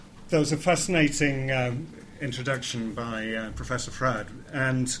There was a fascinating introduction by Professor Frad,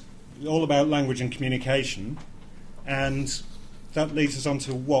 and all about language and communication, and that leads us on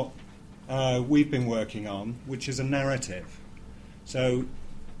to what we've been working on, which is a narrative. So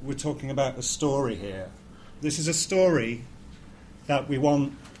we're talking about a story here. This is a story that we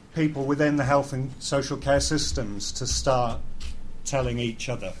want people within the health and social care systems to start telling each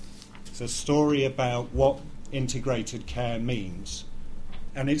other. It's a story about what integrated care means,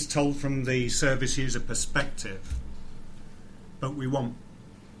 and it's told from the service user perspective, but we want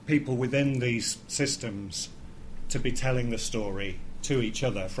people within these systems to be telling the story to each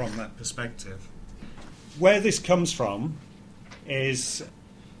other from that perspective. Where this comes from is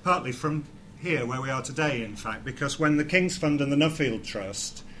partly from here, where we are today, in fact, because when the King's Fund and the Nuffield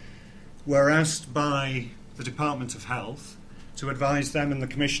Trust were asked by the Department of Health to advise them and the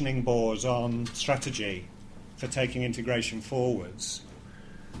Commissioning Board on strategy for taking integration forwards,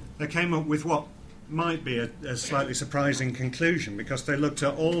 they came up with what might be a slightly surprising conclusion, because they looked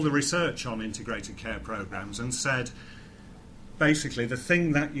at all the research on integrated care programmes and said, basically, the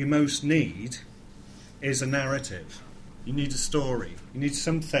thing that you most need is a narrative. You need a story. You need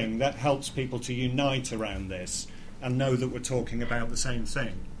something that helps people to unite around this and know that we're talking about the same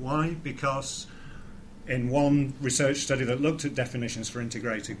thing. Why? Because in one research study that looked at definitions for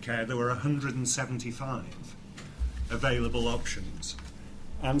integrated care, there were 175 available options.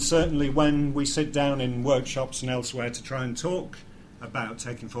 And certainly when we sit down in workshops and elsewhere to try and talk about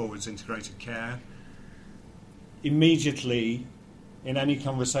taking forwards integrated care, immediately in any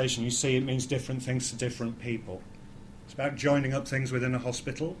conversation you see it means different things to different people. It's about joining up things within a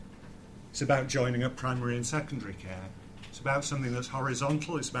hospital. It's about joining up primary and secondary care. It's about something that's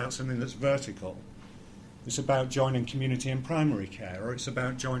horizontal. It's about something that's vertical. It's about joining community and primary care, or it's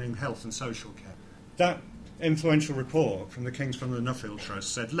about joining health and social care. That influential report from the King's Fund and the Nuffield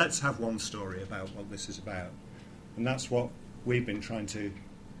Trust said, let's have one story about what this is about. And that's what we've been trying to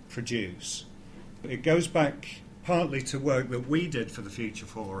produce. It goes back partly to work that we did for the Future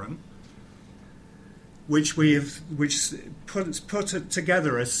Forum, which put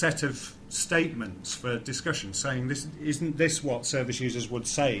together a set of statements for discussion, saying, isn't this what service users would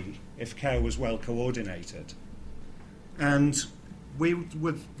say if care was well coordinated? And we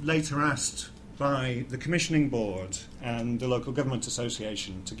were later asked by the Commissioning Board and the Local Government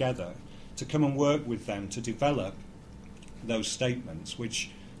Association together to come and work with them to develop those statements, which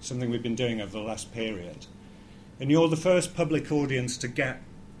is something we've been doing over the last period. And you're the first public audience to get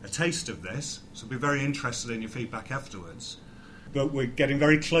a taste of this, so I'll be very interested in your feedback afterwards. But we're getting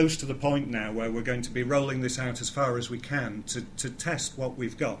very close to the point now where we're going to be rolling this out as far as we can to test what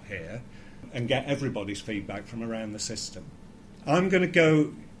we've got here and get everybody's feedback from around the system. I'm going to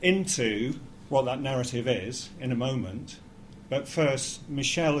go into what that narrative is in a moment, but first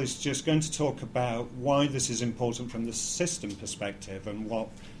Michelle is just going to talk about why this is important from the system perspective and what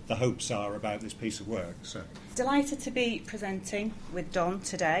the hopes are about this piece of work. So, delighted to be presenting with Don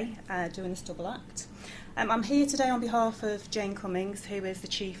today, doing this double act. I'm here today on behalf of Jane Cummings, who is the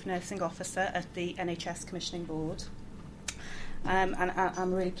Chief Nursing Officer at the NHS Commissioning Board. And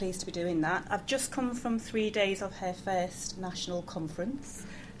I'm really pleased to be doing that. I've just come from 3 days of her first national conference,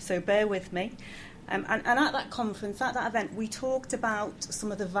 so bear with me. And at that conference, at that event, we talked about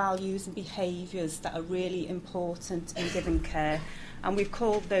some of the values and behaviours that are really important in giving care. And we've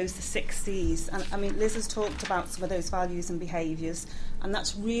called those the 6 C's. And I mean, Liz has talked about some of those values and behaviours, and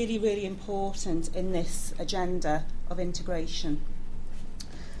that's really, really important in this agenda of integration.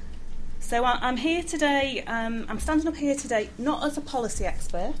 So I'm here today, I'm standing up here today not as a policy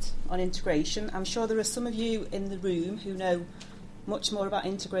expert on integration. I'm sure there are some of you in the room who know much more about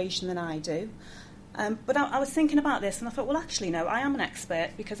integration than I do. But I was thinking about this and I thought, well, actually, no, I am an expert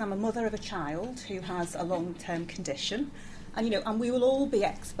because I'm a mother of a child who has a long-term condition. And we will all be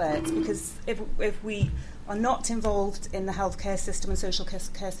experts because if we are not involved in the healthcare system and social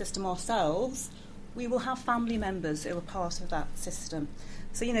care system ourselves, we will have family members who are part of that system.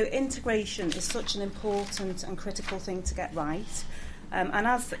 So, integration is such an important and critical thing to get right. And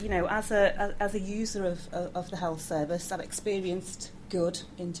as a user of the health service, I've experienced good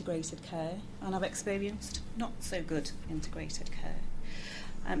integrated care and I've experienced not so good integrated care.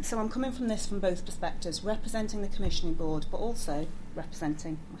 So I'm coming from this from both perspectives, representing the Commissioning Board, but also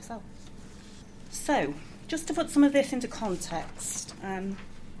representing myself. So, just to put some of this into context,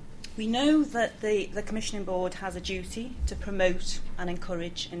 we know that the Commissioning Board has a duty to promote and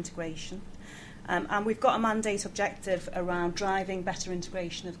encourage integration, and we've got a mandate objective around driving better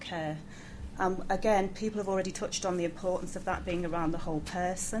integration of care. Again, people have already touched on the importance of that being around the whole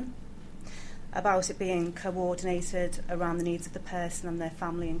person. about it being coordinated around the needs of the person and their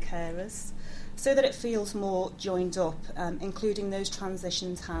family and carers, so that it feels more joined up, including those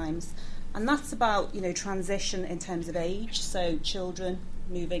transition times. And that's about, transition in terms of age, so children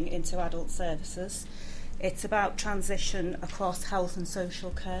moving into adult services. It's about transition across health and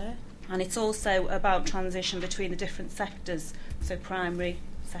social care. And it's also about transition between the different sectors, so primary,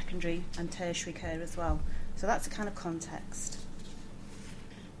 secondary and tertiary care as well. So that's a kind of context.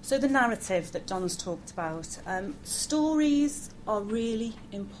 So the narrative that Don's talked about, stories are really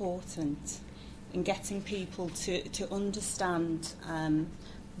important in getting people to understand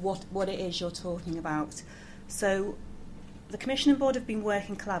what it is you're talking about. So the Commissioning Board have been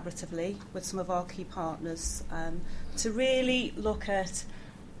working collaboratively with some of our key partners to really look at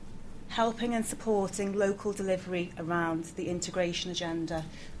helping and supporting local delivery around the integration agenda,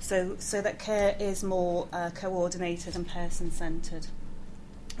 so that care is more coordinated and person-centred.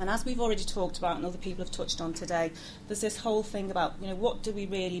 And as we've already talked about and other people have touched on today, there's this whole thing about, what do we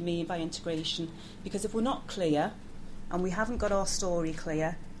really mean by integration? Because if we're not clear and we haven't got our story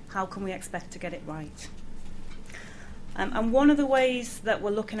clear, how can we expect to get it right? And one of the ways that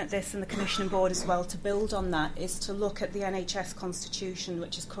we're looking at this in the Commissioning Board as well, to build on that, is to look at the NHS Constitution,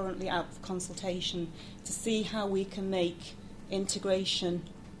 which is currently out for consultation, to see how we can make integration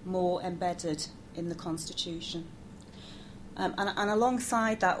more embedded in the Constitution. And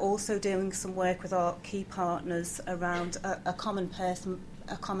alongside that, also doing some work with our key partners around a common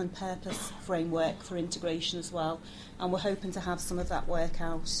purpose framework for integration as well. And we're hoping to have some of that work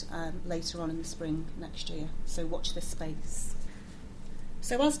out later on in the spring next year. So watch this space.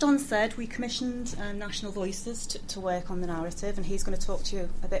 So as Don said, we commissioned National Voices to work on the narrative, and he's going to talk to you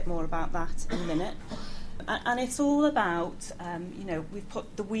a bit more about that in a minute. And it's all about, we've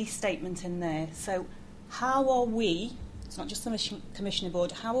put the we statement in there. So how are we, it's not just the Commissioning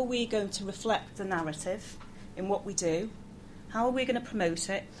Board, how are we going to reflect the narrative in what we do? How are we going to promote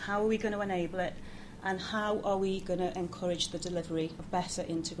it? How are we going to enable it? And how are we going to encourage the delivery of better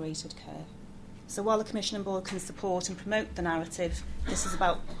integrated care? So while the Commissioning Board can support and promote the narrative, this is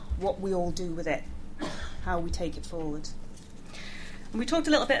about what we all do with it, how we take it forward. And we talked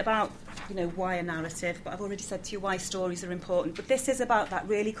a little bit about, why a narrative, but I've already said to you why stories are important. But this is about that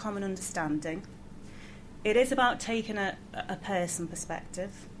really common understanding. It is about taking a person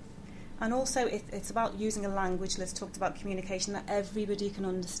perspective. And also it's about using a language, Liz talked about communication, that everybody can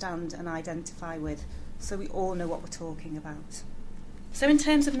understand and identify with, so we all know what we're talking about. So in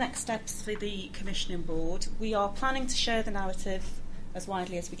terms of next steps for the Commissioning Board, we are planning to share the narrative as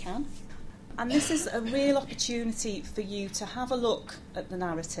widely as we can. And this is a real opportunity for you to have a look at the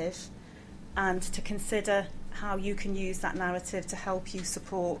narrative and to consider how you can use that narrative to help you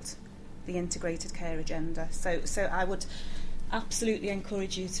support the integrated care agenda. So I would absolutely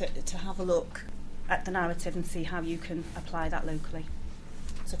encourage you to have a look at the narrative and see how you can apply that locally.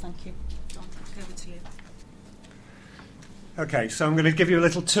 So thank you. John, over to you. Okay, so I'm going to give you a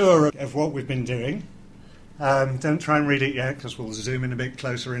little tour of what we've been doing. Don't try and read it yet, because we'll zoom in a bit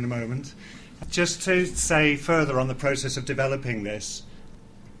closer in a moment. Just to say further on the process of developing this,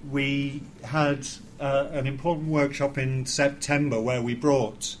 we had an important workshop in September where we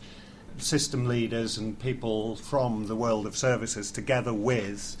brought system leaders and people from the world of services together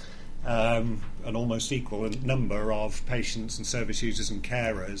with an almost equal number of patients and service users and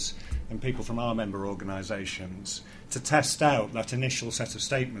carers and people from our member organisations to test out that initial set of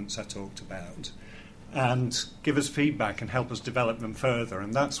statements I talked about and give us feedback and help us develop them further.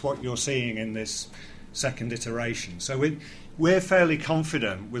 And that's what you're seeing in this second iteration. So we're fairly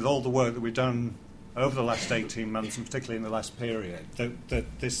confident with all the work that we've done over the last 18 months, and particularly in the last period,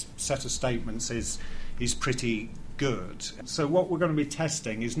 that this set of statements is pretty good. So what we're going to be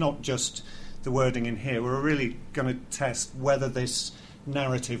testing is not just the wording in here. We're really going to test whether this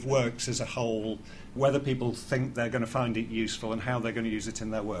narrative works as a whole, whether people think they're going to find it useful, and how they're going to use it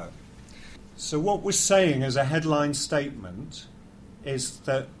in their work. So what we're saying as a headline statement is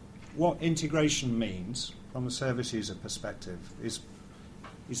that what integration means from a service user perspective is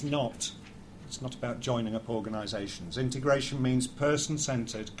not... It's not about joining up organisations. Integration means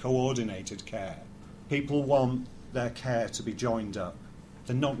person-centred, coordinated care. People want their care to be joined up.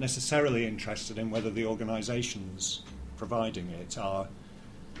 They're not necessarily interested in whether the organisations providing it are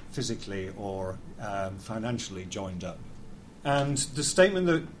physically or financially joined up. And the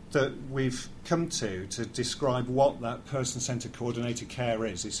statement that we've come to describe what that person-centred coordinated care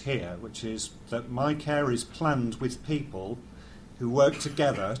is here, which is that my care is planned with people who work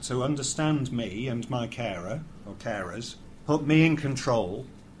together to understand me and my carer or carers, put me in control,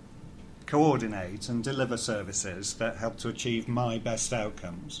 coordinate and deliver services that help to achieve my best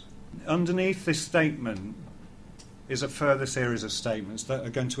outcomes. Underneath this statement is a further series of statements that are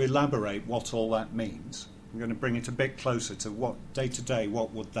going to elaborate what all that means. I'm going to bring it a bit closer to what day-to-day,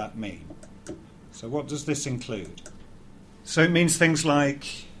 what would that mean? So what does this include? So it means things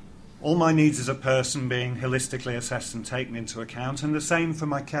like all my needs as a person being holistically assessed and taken into account, and the same for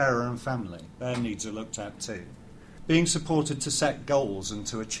my carer and family. Their needs are looked at too. Being supported to set goals and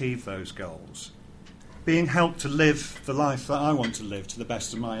to achieve those goals. Being helped to live the life that I want to live to the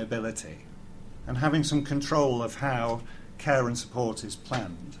best of my ability. And having some control of how care and support is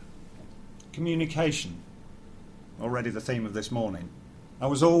planned. Communication. Already the theme of this morning. I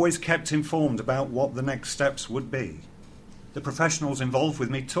was always kept informed about what the next steps would be. The professionals involved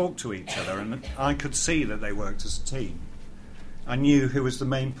with me talked to each other, and I could see that they worked as a team. I knew who was the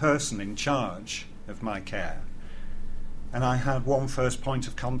main person in charge of my care, and I had one first point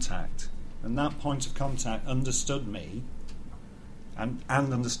of contact, and that point of contact understood me and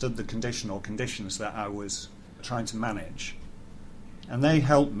understood the condition or conditions that I was trying to manage. And they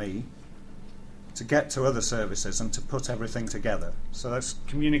helped me to get to other services and to put everything together. So that's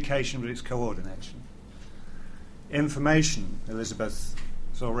communication, but it's coordination. Information, Elizabeth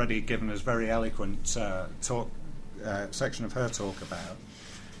has already given us very eloquent section of her talk about.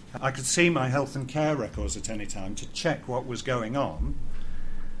 I could see my health and care records at any time to check what was going on.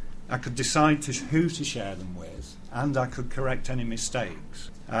 I could decide who to share them with, and I could correct any mistakes.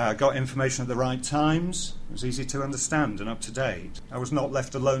 I got information at the right times. It was easy to understand and up to date. I was not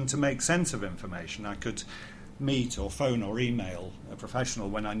left alone to make sense of information. I could meet or phone or email a professional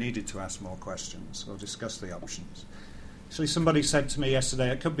when I needed to ask more questions or discuss the options. Actually, somebody said to me yesterday,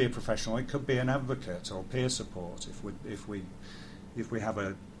 it could be a professional, it could be an advocate or peer support if we have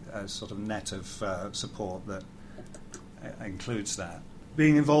a sort of net of support that includes that.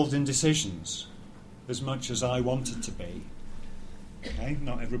 Being involved in decisions as much as I wanted to be. Okay?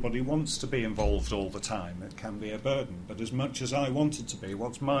 Not everybody wants to be involved all the time. It can be a burden. But as much as I wanted to be,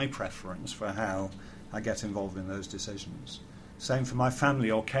 what's my preference for how I get involved in those decisions? Same for my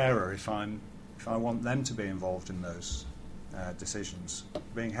family or carer if I want them to be involved in those decisions.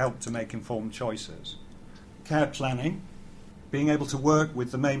 Being helped to make informed choices. Care planning. Being able to work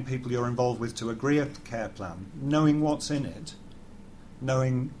with the main people you're involved with to agree a care plan. Knowing what's in it.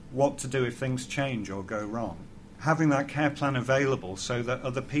 Knowing what to do if things change or go wrong. Having that care plan available so that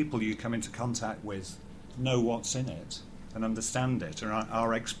other people you come into contact with know what's in it and understand it and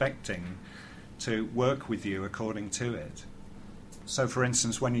are expecting to work with you according to it. So, for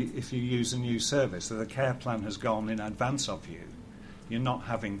instance, if you use a new service, that the care plan has gone in advance of you, you're not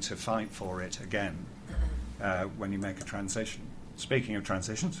having to fight for it again when you make a transition. Speaking of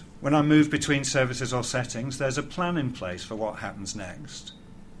transitions, when I move between services or settings, there's a plan in place for what happens next,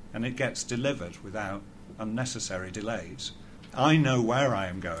 and it gets delivered without unnecessary delays. I know where I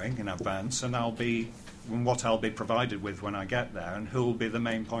am going in advance, and what I'll be provided with when I get there, and who will be the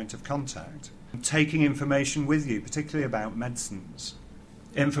main point of contact. Taking information with you, particularly about medicines.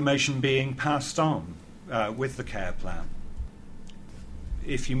 Information being passed on with the care plan.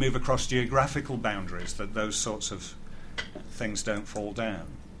 If you move across geographical boundaries, that those sorts of things don't fall down.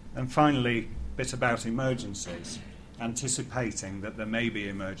 And finally, a bit about emergencies. Anticipating that there may be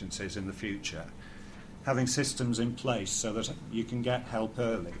emergencies in the future. Having systems in place so that you can get help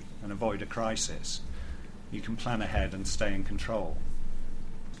early and avoid a crisis. You can plan ahead and stay in control.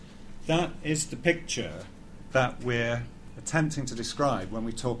 That is the picture that we're attempting to describe when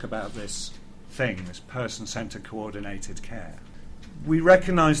we talk about this thing, this person-centred coordinated care. We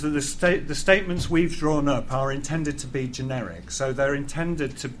recognise that the statements we've drawn up are intended to be generic, so they're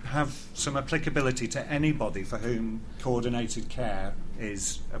intended to have some applicability to anybody for whom coordinated care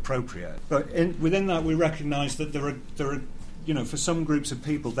is appropriate. But within that, we recognise that there are, for some groups of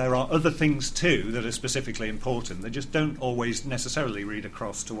people, there are other things too that are specifically important. They just don't always necessarily read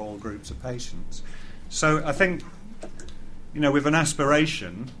across to all groups of patients. So I think, with an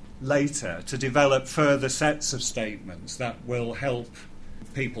aspiration later to develop further sets of statements that will help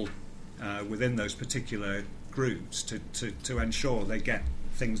people within those particular groups to ensure they get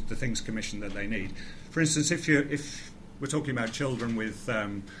the things commissioned that they need. For instance, if we're talking about children with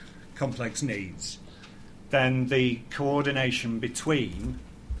complex needs, then the coordination between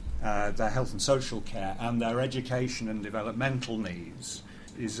their health and social care and their education and developmental needs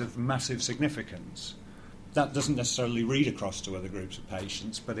is of massive significance. That doesn't necessarily read across to other groups of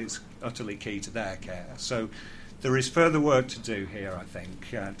patients, but it's utterly key to their care. So there is further work to do here, I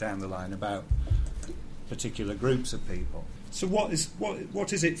think, down the line about particular groups of people. So what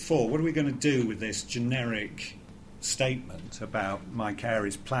is it for? What are we going to do with this generic statement about my care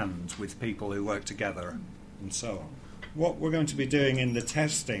is planned with people who work together and so on? what we're going to be doing in the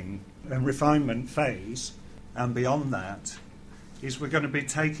testing and refinement phase and beyond that is we're going to be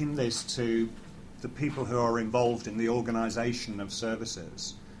taking this to the people who are involved in the organisation of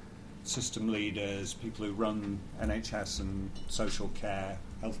services, system leaders, people who run NHS and social care,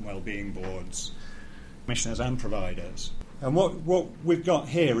 health and wellbeing boards, commissioners and providers. And what we've got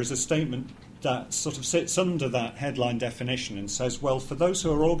here is a statement that sort of sits under that headline definition and says, well, for those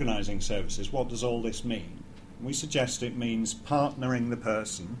who are organising services, what does all this mean? And we suggest it means partnering the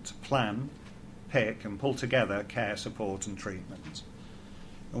person to plan, pick and pull together care, support and treatment.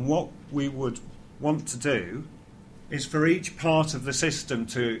 And what we would want to do is for each part of the system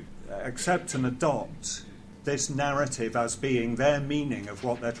to accept and adopt this narrative as being their meaning of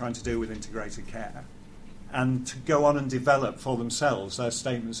what they're trying to do with integrated care, and to go on and develop for themselves their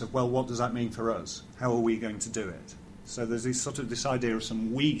statements of, well, what does that mean for us? How are we going to do it? So there's this idea of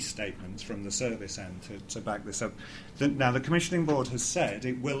some we statements from the service end to back this up. Now, the Commissioning Board has said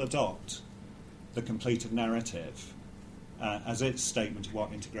it will adopt the completed narrative as its statement of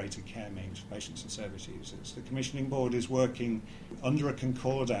what integrated care means for patients and service users. The Commissioning Board is working under a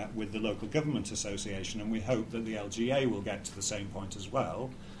concordat with the Local Government Association, and we hope that the LGA will get to the same point as well,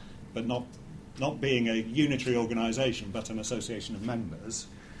 but not being a unitary organisation but an association of members,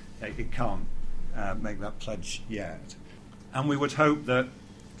 it can't make that pledge yet. And we would hope that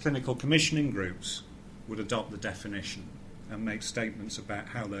clinical commissioning groups would adopt the definition and make statements about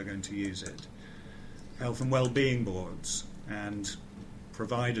how they're going to use it. Health and wellbeing boards and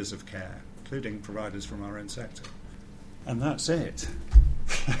providers of care, including providers from our own sector. And that's it.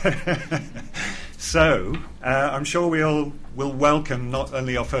 So, I'm sure we all will welcome not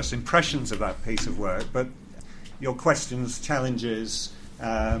only your first impressions of that piece of work, but your questions, challenges,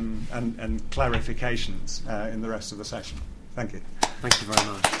 and clarifications in the rest of the session. Thank you. Thank you very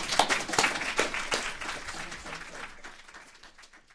much.